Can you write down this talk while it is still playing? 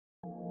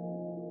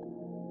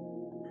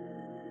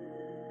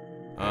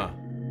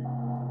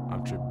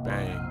I'm trip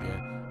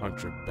banging, I'm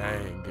trip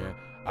banging,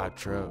 I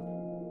trip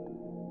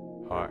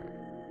hard.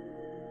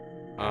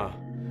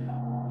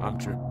 I'm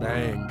trip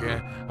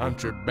banging, I'm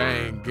trip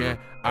banging,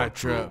 I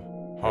trip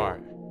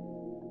hard.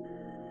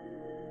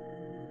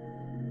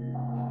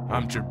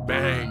 I'm trip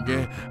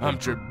banging, I'm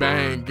trip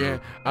banging,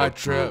 I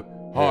trip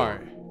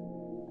hard.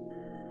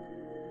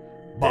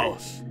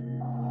 Boss.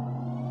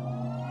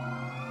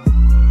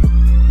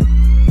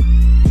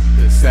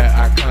 The set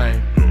I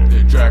claim,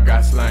 the drug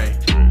I slain.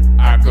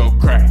 I go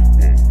crack,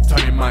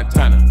 Tony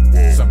Montana,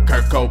 some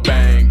Kurt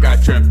Cobain,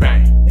 got trip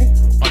bang.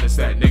 On the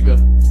set, nigga,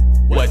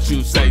 what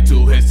you say,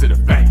 2 hits to the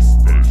face.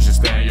 You should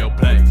stay in your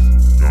place.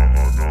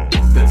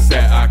 The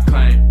set I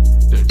claim,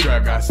 the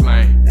drug I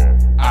slain.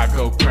 I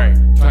go crack,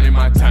 Tony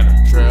Montana,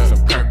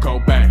 some Kurt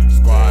Cobain,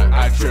 squad.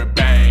 I trip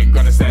bang,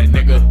 gonna say,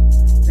 nigga,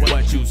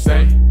 what you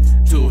say,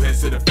 2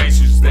 hits to the face.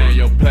 You should stay in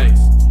your place.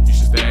 You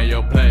should stay in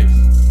your place.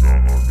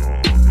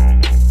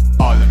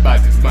 All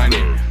about this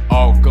money,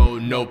 all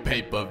gold, no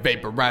paper,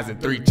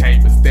 vaporizing 3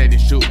 chambers, steady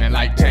shooting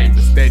like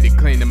chambers, steady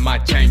cleaning my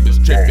chambers,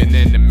 tripping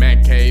in the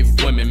man cave.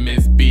 Women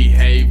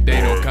misbehave,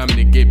 they don't come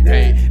to get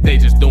paid, they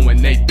just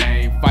doing they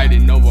thing,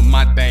 fighting over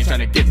my thing, trying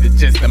to get the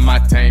gist of my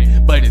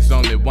tame. But it's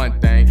only one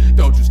thing,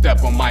 don't you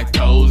step on my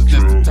toes,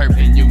 just a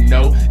turpin', you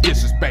know,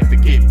 disrespect to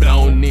get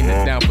blown.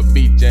 Nina down for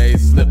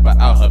BJ's, slip her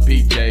out her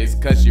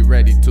PJs, cause she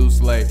ready to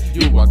slay.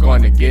 You are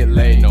gonna get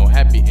laid, no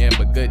happy end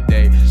but good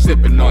day,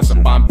 sipping on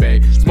some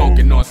Bombay,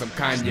 smoking on some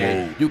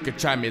Kanye. You can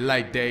try me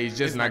like days,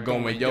 just not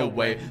going your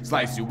way.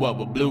 Slice you up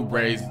with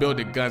Blu-rays,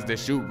 building guns that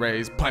shoot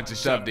rays, punch and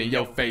shoved in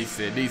your face.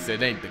 At least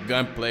it ain't the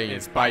gunplay,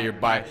 inspired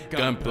by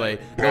gunplay.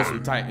 Know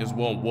some titans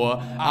want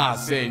war, I'll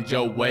send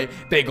your way.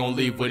 They gon'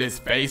 leave with his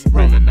face.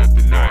 Rolling up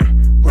the night,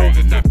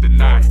 rolling up the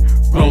night,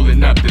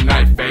 rolling up the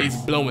night face,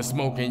 blowing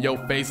smoke in your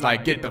face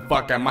like get the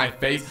fuck out my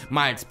face.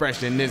 My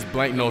expression is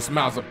blank, no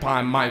smiles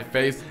upon my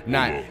face.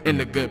 Not in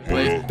the good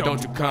place.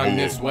 Don't you come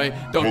this way,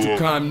 don't you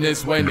come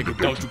this way, nigga,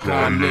 don't you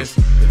come this.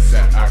 The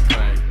set I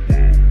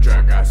claim,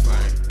 drug I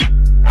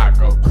slain, I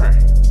go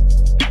crack.